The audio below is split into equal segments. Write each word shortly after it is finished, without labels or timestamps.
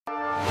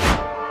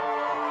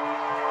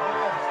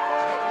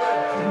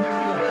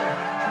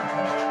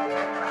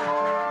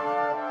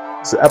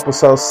This is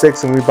episode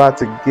 6 and we about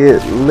to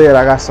get lit.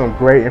 I got some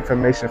great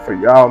information for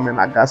y'all, man.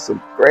 I got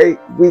some great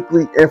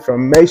weekly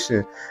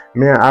information.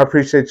 Man, I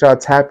appreciate y'all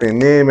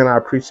tapping in, man. I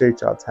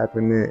appreciate y'all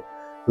tapping in.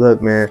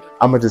 Look, man,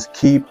 I'm going to just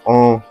keep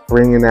on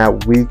bringing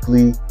that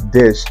weekly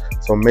dish.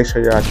 So make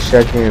sure y'all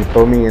check in.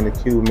 Throw me in the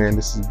queue, man.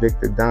 This is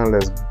Victor Don.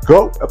 Let's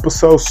go.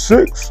 Episode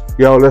 6.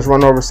 Yo, let's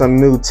run over some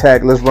new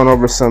tech. Yo,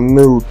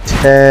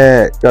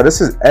 this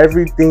is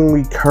everything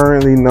we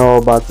currently know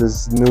about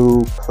this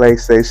new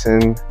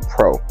PlayStation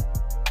Pro.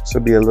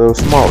 Should be a little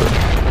smaller.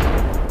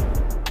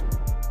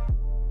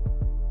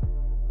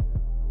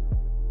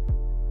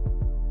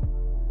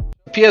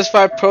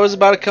 PS5 Pro is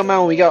about to come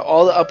out and we got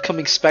all the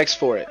upcoming specs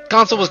for it. The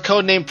console was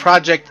codenamed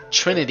Project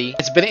Trinity.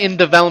 It's been in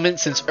development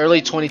since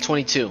early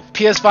 2022.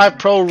 PS5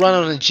 Pro will run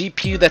on a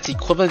GPU that's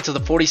equivalent to the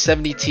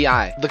 4070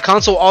 Ti. The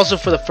console also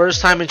for the first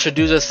time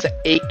introduced us to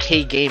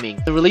 8K gaming.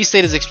 The release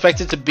date is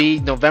expected to be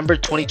November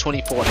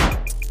 2024.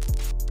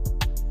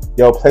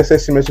 Yo,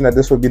 PlayStation mentioned that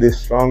this would be the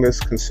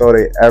strongest console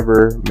they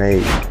ever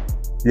made.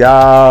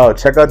 Yo,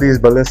 check out these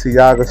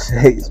Balenciaga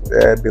shades,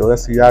 man.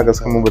 Balenciaga's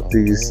coming with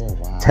these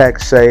tech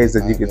shades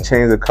that you can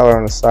change the color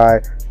on the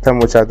side. Tell me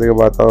what y'all think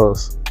about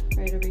those.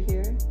 Right over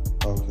here.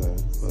 Okay.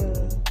 So,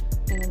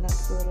 and then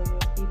that's the little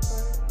USB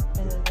port.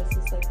 And then this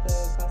is like the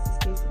glasses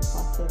case and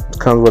plastic.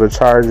 Comes with a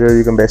charger.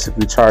 You can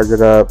basically charge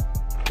it up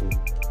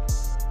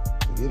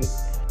Get it.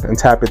 and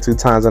tap it 2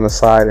 times on the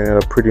side and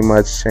it'll pretty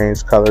much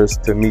change colors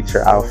to meet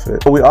your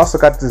outfit. But we also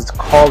got this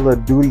Call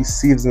of Duty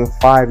Season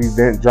 5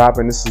 event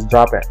dropping. This is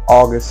dropping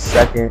August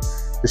 2nd.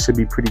 This should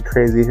be pretty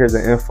crazy. Here's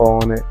the info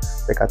on it.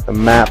 They got the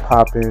map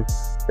popping.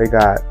 They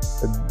got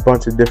a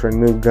bunch of different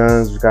new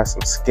guns. We got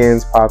some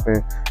skins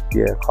popping.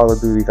 Yeah, Call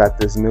of Duty got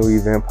this new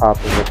event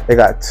popping. They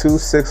got 2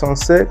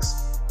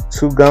 6-on-6,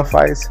 2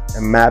 gunfights,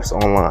 and maps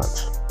on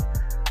launch.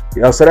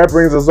 Yo, so that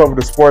brings us over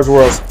to Sports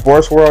World.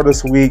 Sports World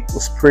this week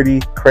was pretty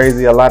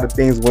crazy. A lot of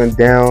things went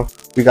down.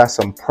 We got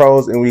some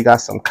pros and we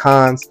got some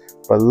cons.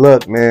 But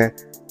look, man,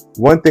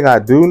 one thing I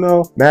do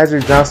know,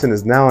 Magic Johnson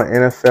is now an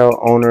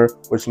NFL owner,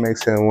 which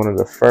makes him one of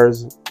the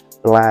first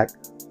black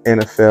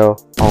NFL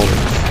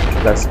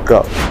owners. Let's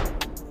go.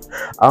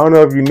 I don't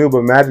know if you knew,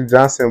 but Magic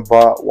Johnson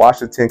bought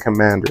Washington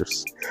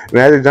Commanders.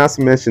 Magic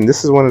Johnson mentioned,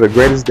 "This is one of the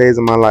greatest days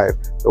of my life.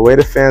 The way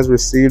the fans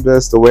received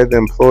us, the way the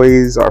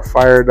employees are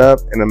fired up,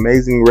 and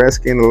amazing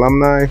Redskin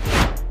alumni.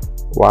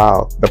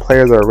 Wow, the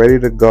players are ready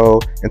to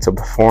go and to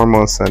perform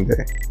on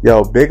Sunday."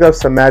 Yo, big ups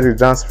to Magic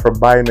Johnson for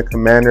buying the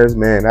Commanders.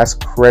 Man, that's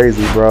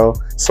crazy, bro.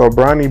 So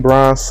Bronny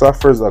Brown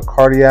suffers a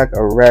cardiac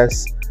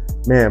arrest.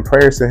 Man,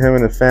 prayers to him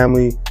and the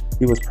family.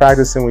 He was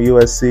practicing with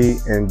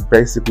USC and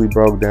basically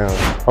broke down.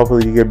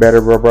 Hopefully you get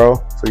better, bro.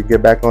 So you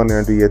get back on there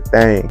and do your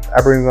thing.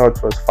 That brings us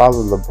to his father,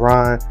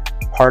 LeBron,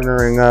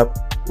 partnering up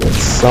with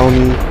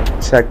Sony.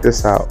 Check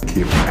this out.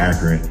 Kid from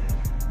Akron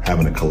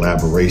having a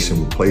collaboration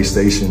with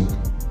PlayStation.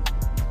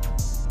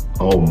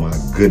 Oh my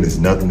goodness,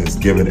 nothing is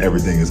given,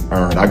 everything is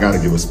earned. I gotta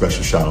give a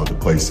special shout out to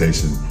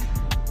PlayStation.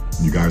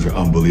 You guys are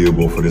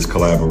unbelievable for this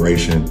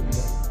collaboration.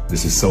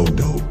 This is so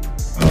dope.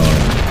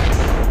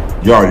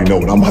 You already know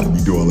what I'm about to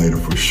be doing later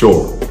for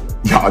sure.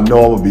 Y'all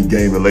know I'm gonna be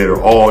gaming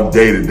later all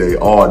day today,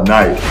 all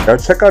night. Yo,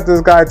 check out this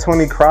guy,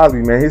 Tony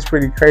Crosby, man. He's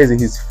pretty crazy.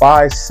 He's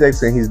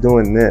 5'6" and he's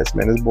doing this,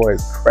 man. This boy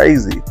is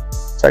crazy.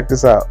 Check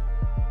this out.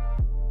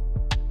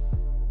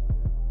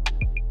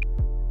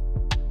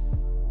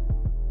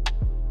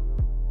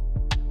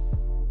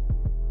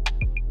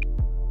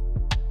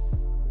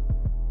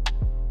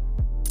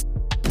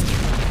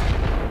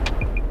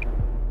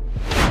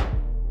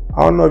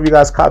 I don't know if you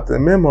guys caught the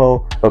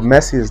memo, but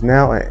Messi is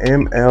now an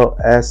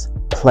MLS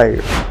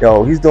player.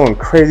 Yo, he's doing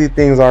crazy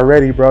things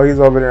already, bro. He's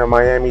over there in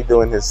Miami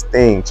doing his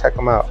thing. Check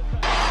him out.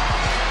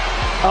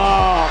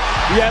 Oh,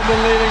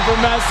 Yedlin leading for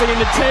Messi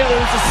into Taylor.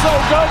 This is so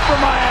good for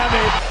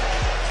Miami.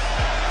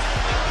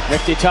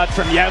 Nifty touch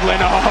from Yedlin.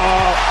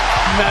 Oh,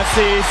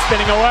 Messi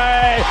spinning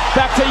away.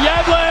 Back to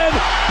Yedlin.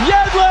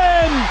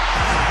 Yedlin!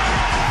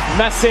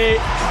 Messi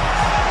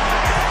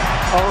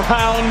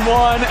around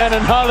one and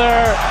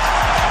another.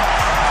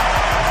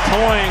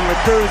 Toying with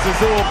Cruz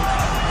Azul.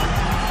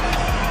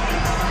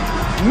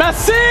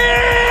 Messi!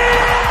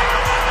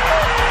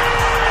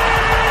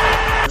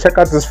 Check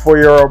out this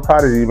 4-year-old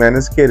prodigy, man.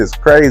 This kid is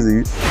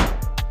crazy.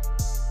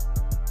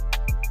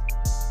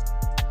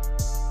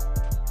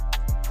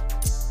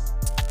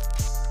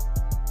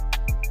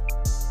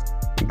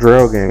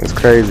 Drill game is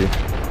crazy.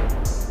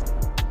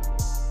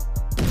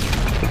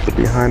 Put the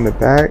behind the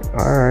back.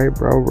 All right,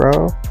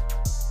 bro.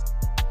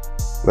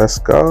 Let's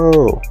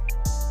go.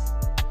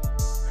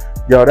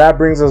 Yo, that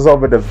brings us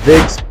over to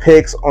Vic's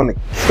Picks on the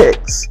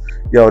Kicks.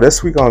 Yo,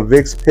 this week on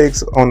Vic's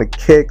Picks on the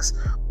Kicks,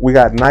 we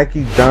got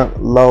Nike Dunk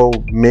Low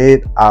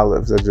Mid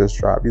Olives that just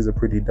dropped. These are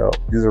pretty dope.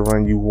 These will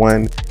run you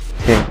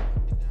 $110.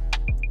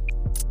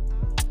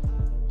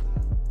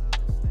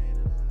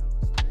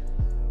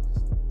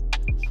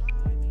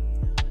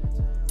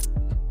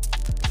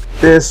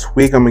 This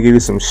week, I'm going to give you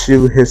some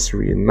shoe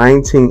history. In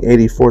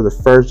 1984, the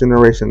first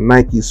generation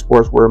Nike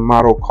sportswear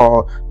model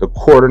called the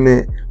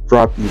Coordinate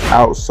dropped these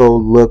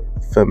outsoles look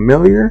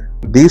familiar.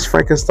 These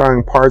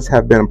Frankenstein parts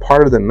have been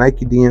part of the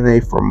Nike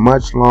DNA for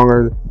much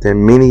longer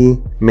than many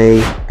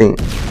may think.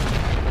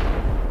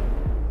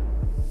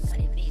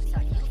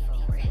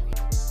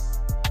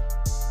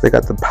 They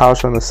got the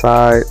pouch on the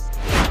side.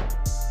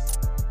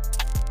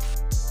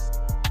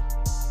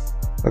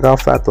 Look how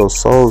fat those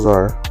soles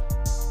are.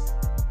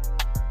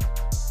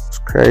 It's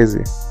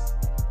crazy.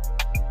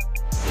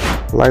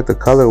 I like the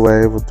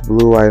colorway with the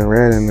blue, white, and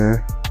red in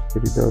there.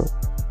 Pretty dope.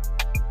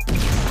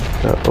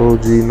 The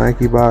OG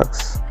Nike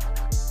box.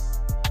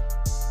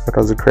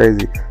 Those are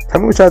crazy.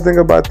 Tell me what y'all think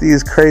about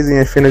these crazy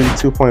Infinity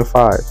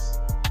 2.5s.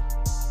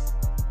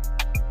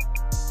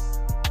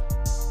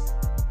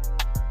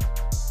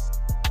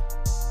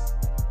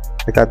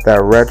 They got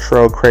that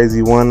retro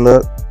crazy one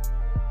look.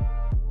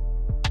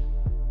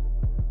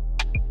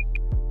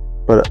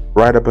 But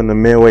right up in the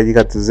midway, you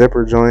got the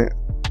zipper joint.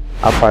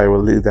 I probably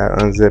would leave that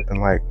unzip and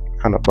like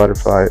kind of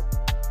butterfly it.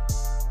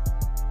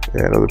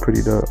 Yeah, those are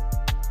pretty dope.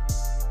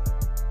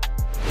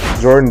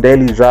 Jordan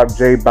Daily dropped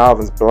J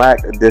Balvin's black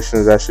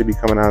editions that should be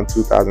coming out in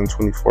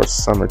 2024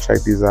 summer.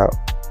 Check these out.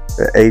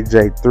 The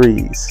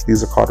AJ3s.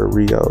 These are called the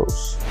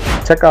Rios.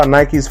 Check out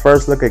Nike's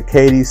first look at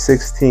KD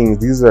 16s.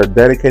 These are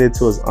dedicated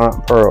to his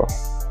Aunt Pearl.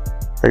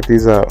 Check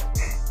these out.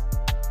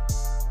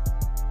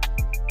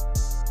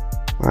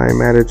 I ain't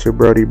mad at you,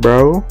 Brody,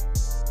 bro.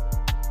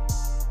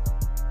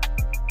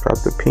 Drop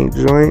the pink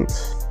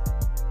joints.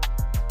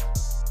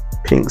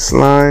 Pink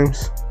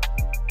slimes.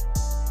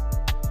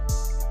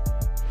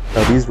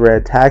 Now, these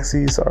red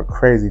taxis are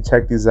crazy.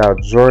 Check these out.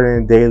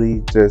 Jordan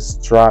Daily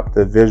just dropped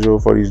the visual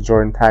for these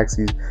Jordan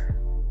taxis.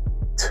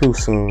 Too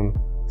soon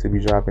to be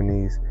dropping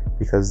these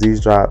because these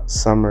drop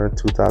summer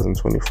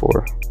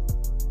 2024.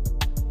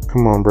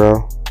 Come on,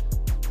 bro.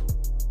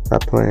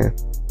 Stop playing.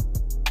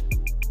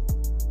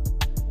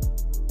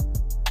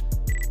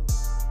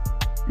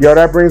 Yo,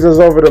 that brings us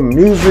over to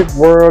Music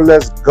World.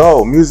 Let's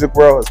go. Music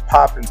World is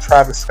popping.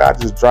 Travis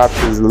Scott just dropped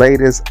his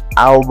latest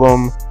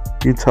album,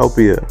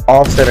 Utopia.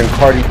 Offset and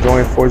Cardi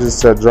joined forces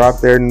to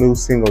drop their new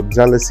single,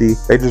 Jealousy.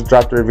 They just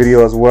dropped their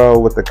video as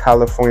well with the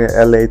California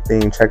LA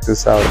theme. Check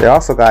this out. They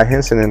also got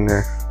Henson in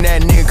there.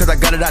 That nigga, cause I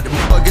got it out the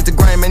mug, get the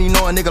grain, man, you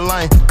know a nigga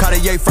lame.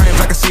 Cartier frames,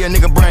 I can see a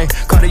nigga brain.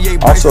 Cartier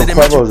also,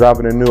 Quavo is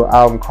dropping a new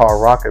album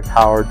called Rocket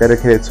Power,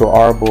 dedicated to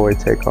our boy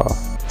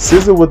Takeoff.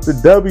 SZA with the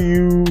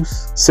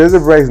W's.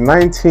 SZA breaks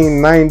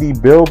 1990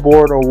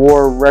 Billboard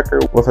Award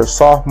record with her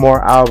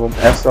sophomore album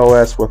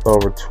SOS with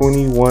over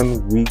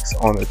 21 weeks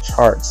on the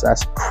charts.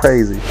 That's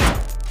crazy.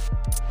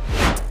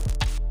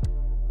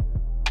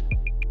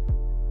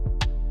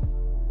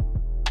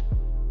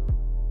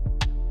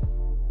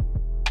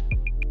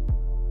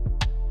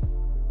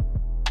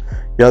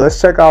 Yo, let's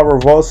check out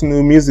Revolt's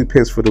new music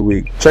picks for the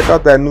week. Check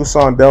out that new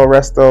song Del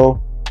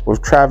Resto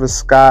with Travis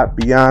Scott,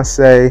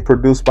 Beyonce,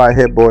 produced by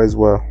Hit Boy as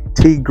well.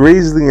 T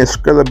Greasley and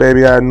Skrilla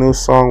Baby had a new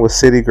song with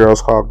City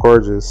Girls called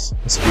Gorgeous.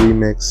 It's a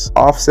remix.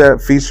 Offset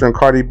featuring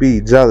Cardi B,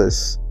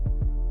 Jealous.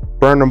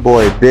 Burna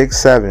Boy, Big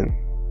 7.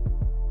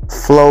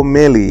 Flo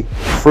Milli,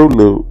 Fruit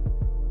Loop.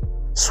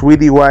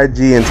 Sweetie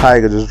YG and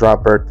Tyga just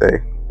dropped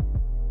Birthday.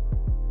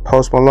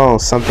 Post Malone,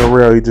 Something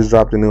Real, he just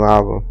dropped a new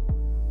album.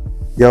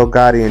 Yo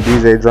Gotti and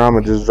DJ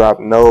Drama just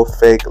dropped No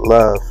Fake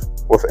Love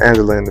with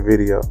Angela in the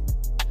video.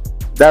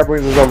 That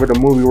brings us over to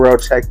Movie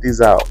World. Check these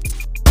out.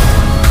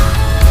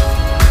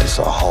 It's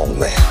our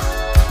homeland.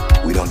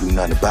 We don't do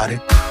nothing about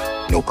it.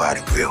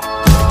 Nobody will.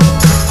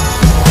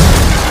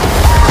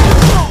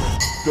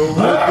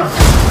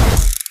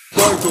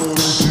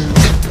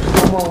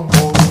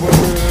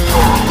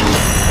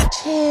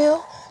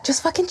 Chill.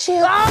 Just fucking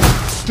chill.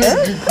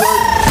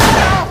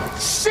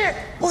 Shit!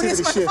 Oh,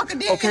 this motherfucker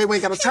did. Okay, we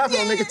ain't got no time for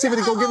no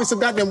negativity. Go give me some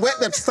goddamn wet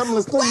lips. Something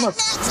let's go.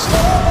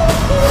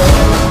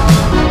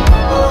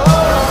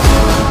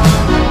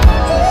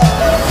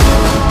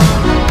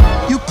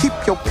 You keep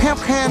your pimp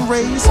hand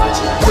raised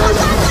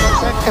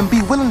and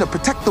be willing to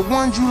protect the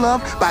ones you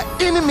love by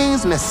any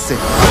means necessary.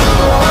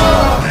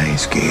 I ain't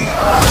scared.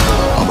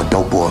 I'm a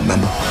dope boy,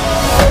 remember?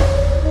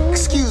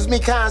 Excuse me,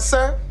 kind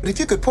sir, but if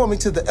you could pour me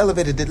to the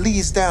elevator that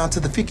leads down to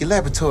the freaky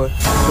laboratory,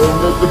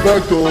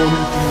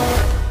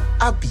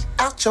 I'll be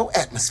out your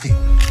atmosphere.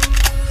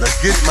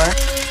 Let's get it, man.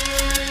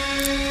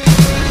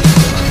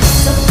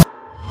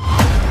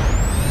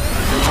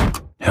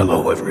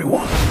 Hello,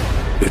 everyone.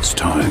 It's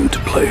time to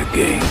play a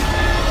game.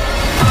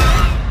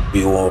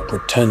 You all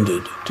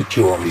pretended to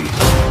cure me,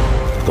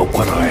 but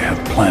what I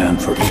have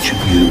planned for each of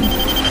you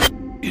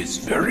is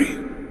very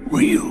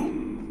real.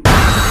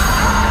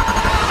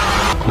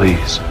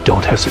 Please,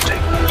 don't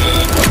hesitate.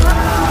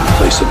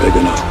 Place a big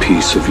enough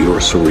piece of your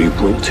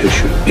cerebral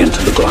tissue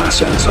into the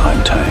glass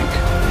enzyme tank.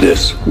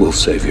 This will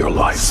save your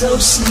life. So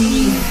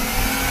sweet,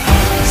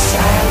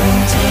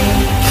 silent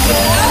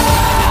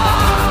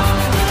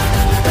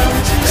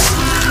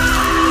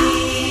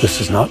This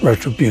is not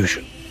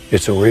retribution.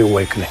 It's a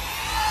reawakening.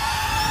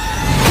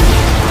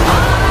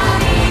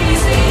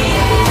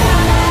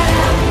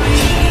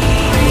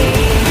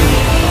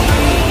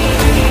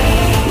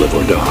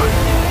 or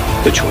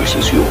die. The choice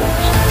is yours.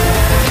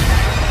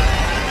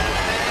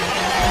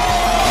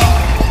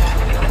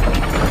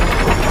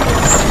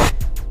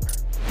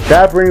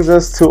 That brings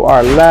us to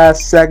our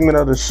last segment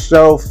of the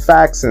show,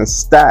 Facts and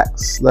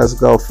Stacks. Let's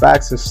go.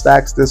 Facts and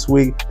Stacks this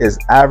week is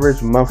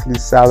average monthly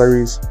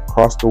salaries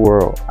across the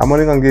world. I'm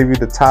only going to give you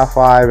the top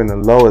 5 and the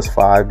lowest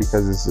 5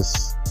 because it's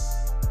just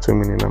too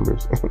many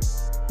numbers.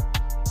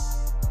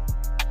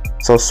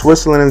 So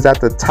Switzerland is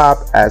at the top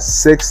at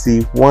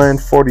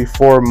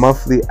 6144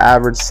 monthly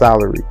average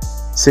salary.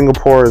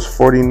 Singapore is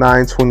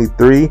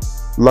 4923.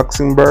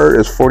 Luxembourg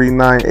is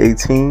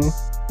 4918.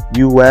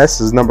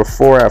 US is number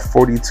 4 at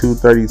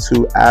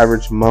 4232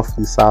 average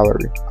monthly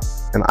salary,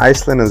 and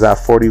Iceland is at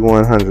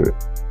 4100.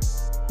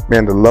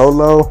 Man, the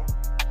low,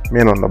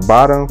 man, on the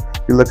bottom,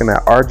 you're looking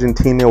at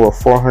Argentina with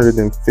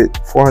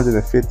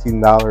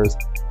 $415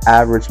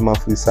 average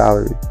monthly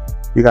salary.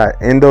 You got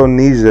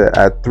Indonesia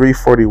at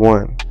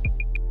 341.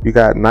 You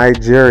got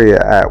Nigeria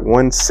at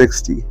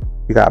 160.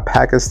 You got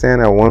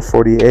Pakistan at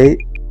 148,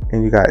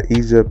 and you got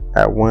Egypt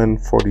at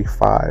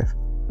 145.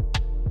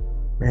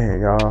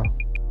 Man, y'all,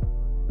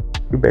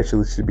 we bet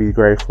you should be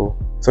grateful.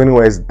 So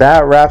anyways,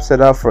 that wraps it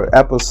up for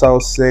episode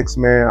 6,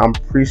 man. I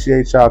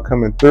appreciate y'all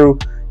coming through.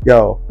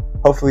 Yo,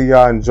 hopefully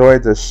y'all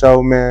enjoyed the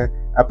show, man.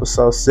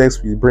 Episode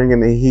 6, we bringing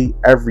the heat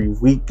every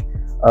week.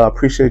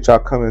 Appreciate y'all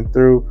coming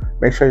through.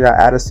 Make sure y'all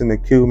add us in the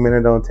queue, man.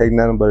 It don't take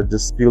nothing but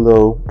just a few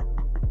little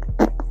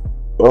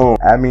boom.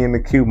 Add me in the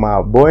queue,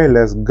 my boy.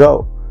 Let's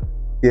go.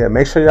 Yeah,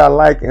 make sure y'all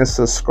like and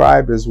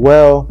subscribe as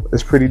well.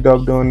 It's pretty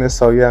dope doing this.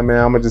 So yeah,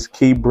 man, I'm gonna just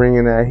keep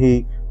bringing that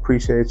heat.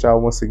 Appreciate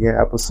y'all once again.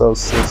 Episode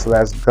 6.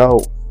 Let's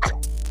go.